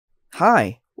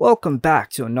Hi, welcome back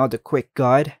to another quick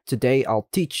guide. Today I'll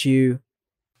teach you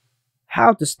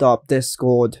how to stop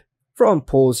Discord from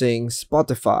pausing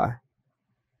Spotify.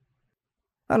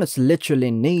 And it's literally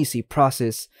an easy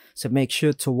process, so make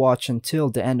sure to watch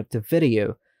until the end of the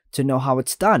video to know how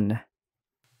it's done.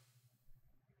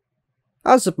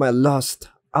 As of my last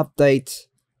update,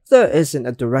 there isn't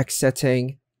a direct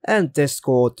setting in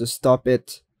Discord to stop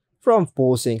it from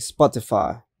pausing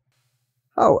Spotify.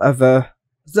 However,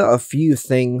 there are a few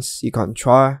things you can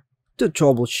try to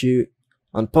troubleshoot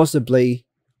and possibly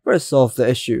resolve the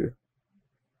issue.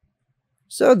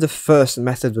 So the first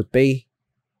method would be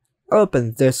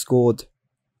open Discord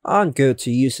and go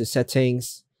to user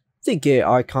settings, the gear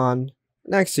icon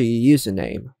next to your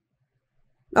username.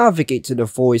 Navigate to the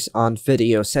voice and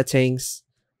video settings.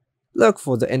 Look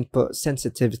for the input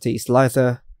sensitivity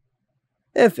slider.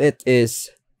 If it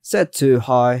is set too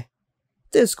high,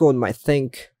 Discord might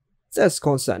think there's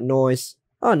constant noise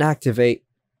and activate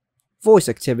voice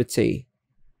activity.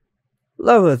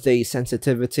 Lower the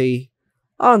sensitivity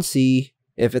and see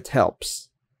if it helps.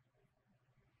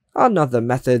 Another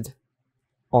method,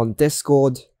 on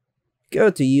Discord, go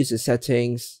to user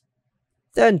settings,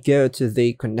 then go to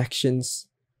the connections,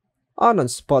 and on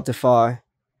Spotify,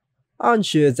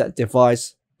 ensure that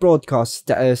device broadcast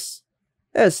status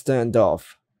is turned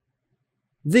off.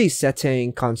 This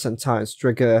setting can sometimes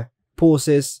trigger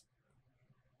pauses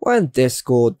when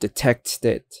Discord detects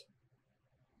it.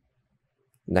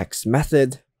 Next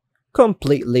method,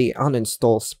 completely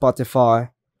uninstall Spotify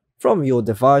from your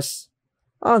device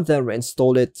and then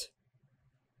reinstall it.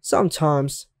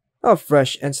 Sometimes a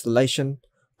fresh installation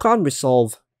can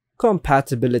resolve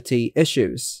compatibility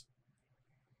issues.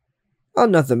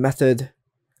 Another method,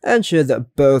 ensure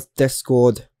that both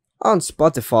Discord and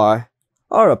Spotify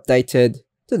are updated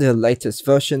to the latest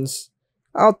versions.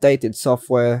 Outdated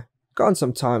software can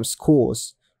sometimes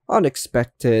cause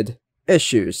unexpected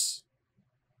issues.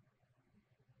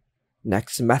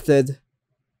 Next method,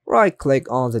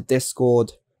 right-click on the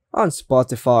Discord and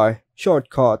Spotify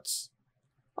shortcuts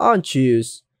and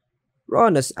choose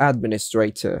Run as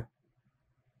Administrator.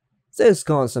 This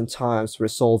can sometimes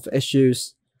resolve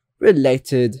issues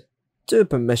related to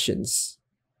permissions.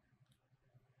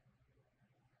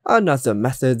 Another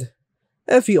method,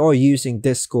 if you are using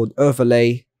Discord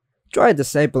overlay, try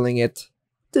disabling it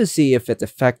to see if it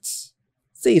affects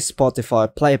the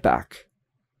Spotify playback.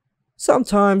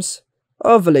 Sometimes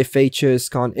overlay features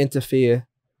can interfere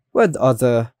with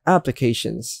other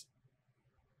applications.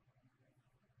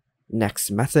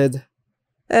 Next method,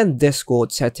 in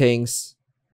Discord settings,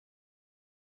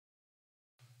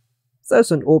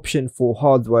 there's an option for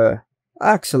hardware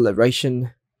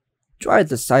acceleration. Try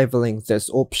disabling this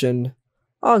option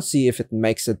and see if it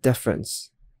makes a difference.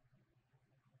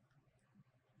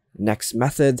 Next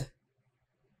method,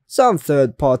 some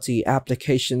third-party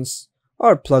applications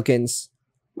or plugins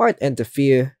might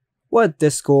interfere with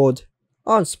Discord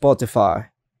on Spotify.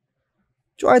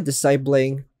 Try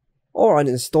disabling or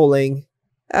uninstalling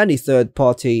any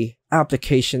third-party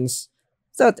applications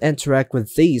that interact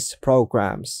with these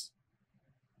programs.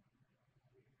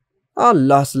 And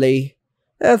lastly,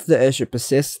 if the issue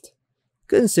persists,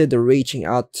 consider reaching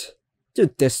out to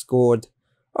Discord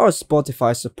or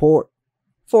Spotify support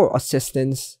for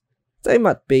assistance. They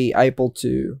might be able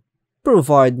to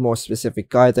provide more specific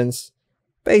guidance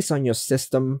based on your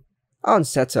system and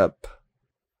setup.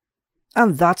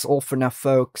 And that's all for now,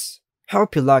 folks.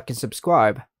 Hope you like and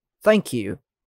subscribe. Thank you.